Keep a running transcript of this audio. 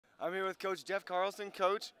I'm here with Coach Jeff Carlston.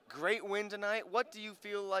 Coach, great win tonight. What do you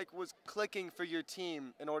feel like was clicking for your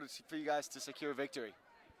team in order for you guys to secure victory?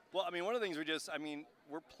 Well, I mean, one of the things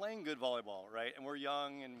we're playing good volleyball, right? And we're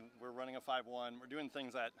young and we're running a 5-1. We're doing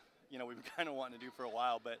things that, we've been kind of wanting to do for a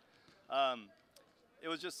while. But it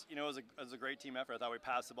was just, it was a great team effort. I thought we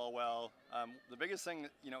passed the ball well. The biggest thing,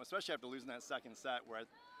 especially after losing that second set,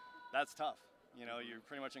 that's tough. You're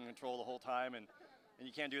pretty much in control the whole time, and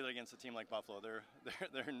you can't do that against a team like Buffalo.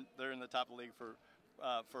 They're in the top of the league for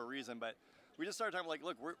a reason. But we just started talking like,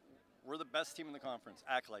 look, we're the best team in the conference.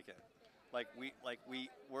 Act like it.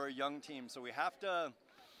 We're a young team, so we have to,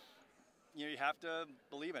 you have to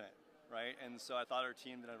believe in it, right? And so I thought our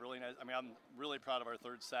team did a really nice. I mean, I'm really proud of our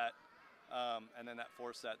third set, and then that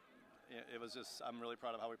fourth set. It was just, I'm really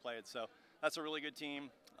proud of how we played. So that's a really good team.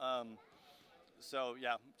 So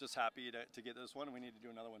yeah, just happy to get this one. We need to do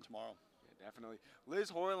another one tomorrow. Yeah, definitely. Liz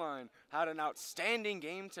Hoyline had an outstanding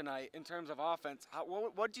game tonight in terms of offense.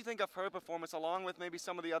 What did you think of her performance, along with maybe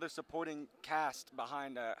some of the other supporting cast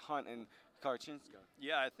behind Hunt and Karchinska?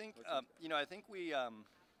 Yeah, I think I think we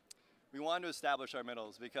wanted to establish our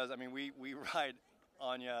middles because I mean we ride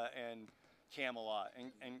Anya and Cam a lot,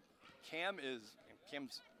 and Cam's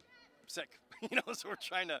sick, so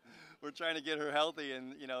we're trying to get her healthy,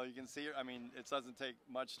 and you can see her. I mean, it doesn't take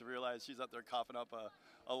much to realize she's up there coughing up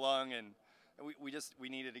a lung, and we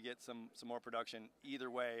needed to get some more production either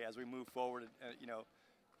way as we move forward.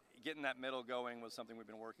 Getting that middle going was something we've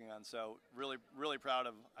been working on. So really proud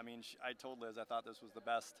of. I mean, I told Liz I thought this was the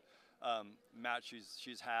best match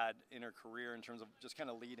she's had in her career in terms of just kind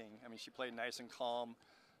of leading. I mean, she played nice and calm.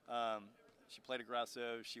 She played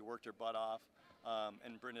aggressive. She worked her butt off.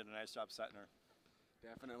 And Brynn did a nice job setting her.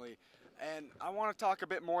 Definitely. And I want to talk a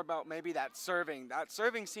bit more about maybe that serving. That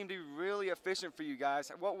serving seemed to be really efficient for you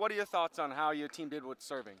guys. What are your thoughts on how your team did with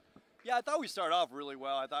serving? Yeah, I thought we started off really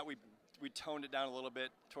well. I thought we toned it down a little bit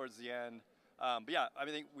towards the end. But yeah, I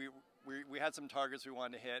think we had some targets we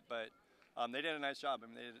wanted to hit, but they did a nice job. I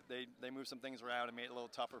mean, they moved some things around and made it a little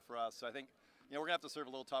tougher for us. So I think we're gonna have to serve a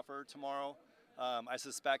little tougher tomorrow. I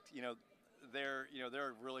suspect they're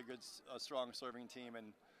a really good, strong serving team, and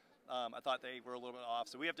I thought they were a little bit off.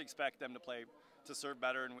 So we have to expect them to serve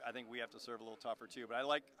better, and I think we have to serve a little tougher too. But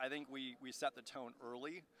I think we set the tone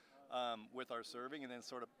early with our serving, and then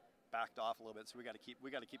sort of backed off a little bit. So we got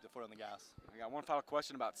to keep the foot on the gas. I got one final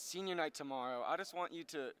question about senior night tomorrow. I just want you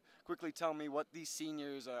to quickly tell me what these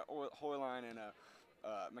seniors, Hoyline and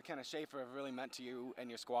McKenna Schaefer, have really meant to you and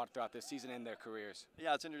your squad throughout this season and their careers.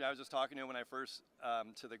 Yeah, it's interesting. I was just talking to him when I first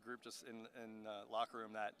to the group just in locker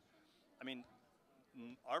room that, I mean,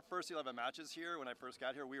 our first 11 matches here when I first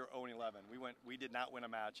got here, we were 0-11. We did not win a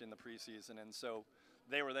match in the preseason, and so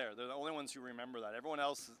they were there. They're the only ones who remember that. Everyone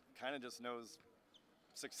else kind of just knows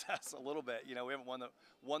success a little bit. We haven't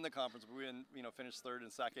won the conference, but we didn't finish third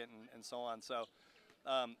and second and so on. So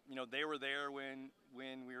they were there when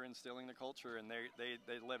we were instilling the culture, and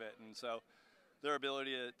they live it. And so their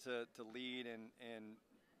ability to lead and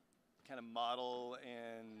kind of model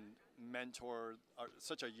and mentor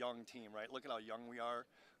such a young team, right? Look at how young we are.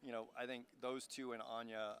 I think those two and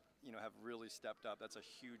Anya, have really stepped up. That's a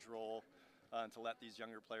huge role to let these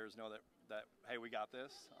younger players know that hey, we got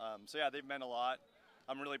this. So yeah, they've meant a lot.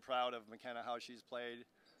 I'm really proud of McKenna, how she's played.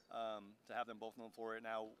 To have them both on the floor right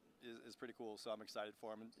now is pretty cool. So I'm excited for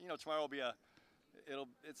them. And tomorrow will be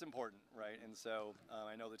it's important, right? And so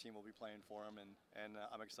I know the team will be playing for them, and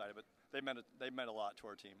I'm excited. But they've meant a lot to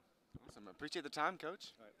our team. Awesome. I appreciate the time,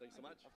 Coach. All right, thanks so much.